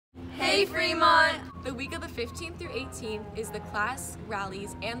Rally Fremont! The week of the 15th through 18th is the class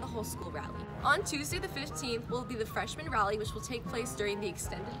rallies and the whole school rally. On Tuesday the 15th will be the freshman rally, which will take place during the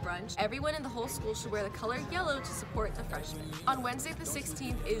extended brunch. Everyone in the whole school should wear the color yellow to support the freshmen. On Wednesday the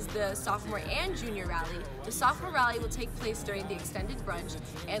 16th is the sophomore and junior rally. The sophomore rally will take place during the extended brunch,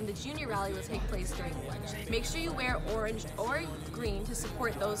 and the junior rally will take place during lunch. Make sure you wear orange or green to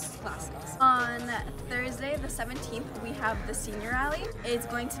support those classes. On Thursday the 17th we have the senior rally. It's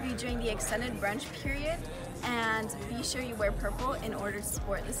going to be during the extended brunch period, and be sure you wear purple in order to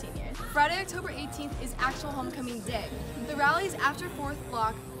support the seniors. Friday, October 18th is actual homecoming day. The rally is after 4th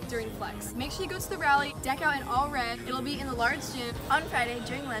block during flex. Make sure you go to the rally, deck out in all red. It'll be in the large gym. On Friday,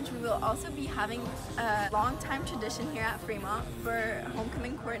 during lunch, we will also be having a long-time tradition here at Fremont for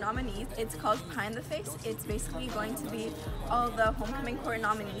homecoming court nominees. It's called Pie in the Face. It's basically going to be all the homecoming court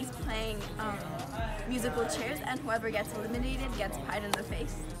nominees playing musical chairs, and whoever gets eliminated gets pied in the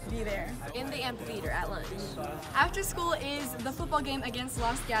face. Be there. In the amphitheater at lunch. After school is the football game against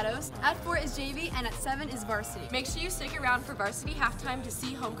Los Gatos. At 4 is JV, and at 7 is varsity. Make sure you stick around for varsity halftime to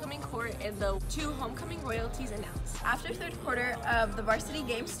see homecoming court and the 2 homecoming royalties announced. After third quarter of the varsity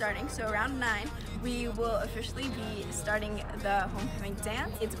game starting, so around 9, we will officially be starting the homecoming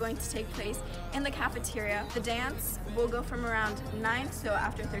dance. It's going to take place in the cafeteria. The dance will go from around 9, so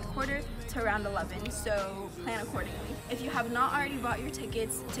after third quarter, to around 11, so plan accordingly. If you have not already bought your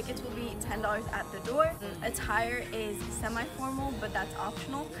tickets will be $10 at the door. Attire is semi-formal, but that's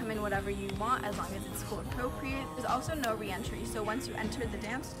optional. Come in whatever you want as long as it's school appropriate. There's also no re-entry, so once you enter the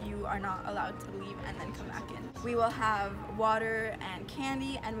dance, you are not allowed to leave and then come back in. We will have water and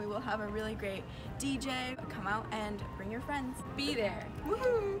candy, and we will have a really great DJ. Come out and bring your friends. Be there.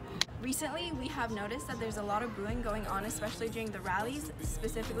 Woohoo! Recently, we have noticed that there's a lot of booing going on, especially during the rallies,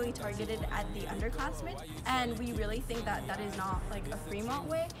 specifically targeted at the underclassmen, and we really think that that is not like a Fremont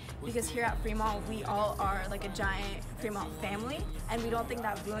way, because here at Fremont, we all are like a giant Fremont family, and we don't think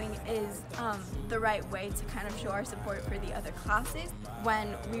that booing is the right way to kind of show our support for the other classes,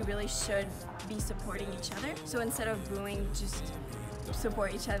 when we really should be supporting each other. So instead of booing, just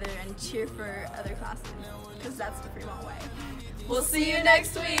support each other and cheer for other classes, because that's the Fremont way. We'll see you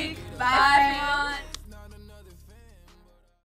next week. Bye, Fremont.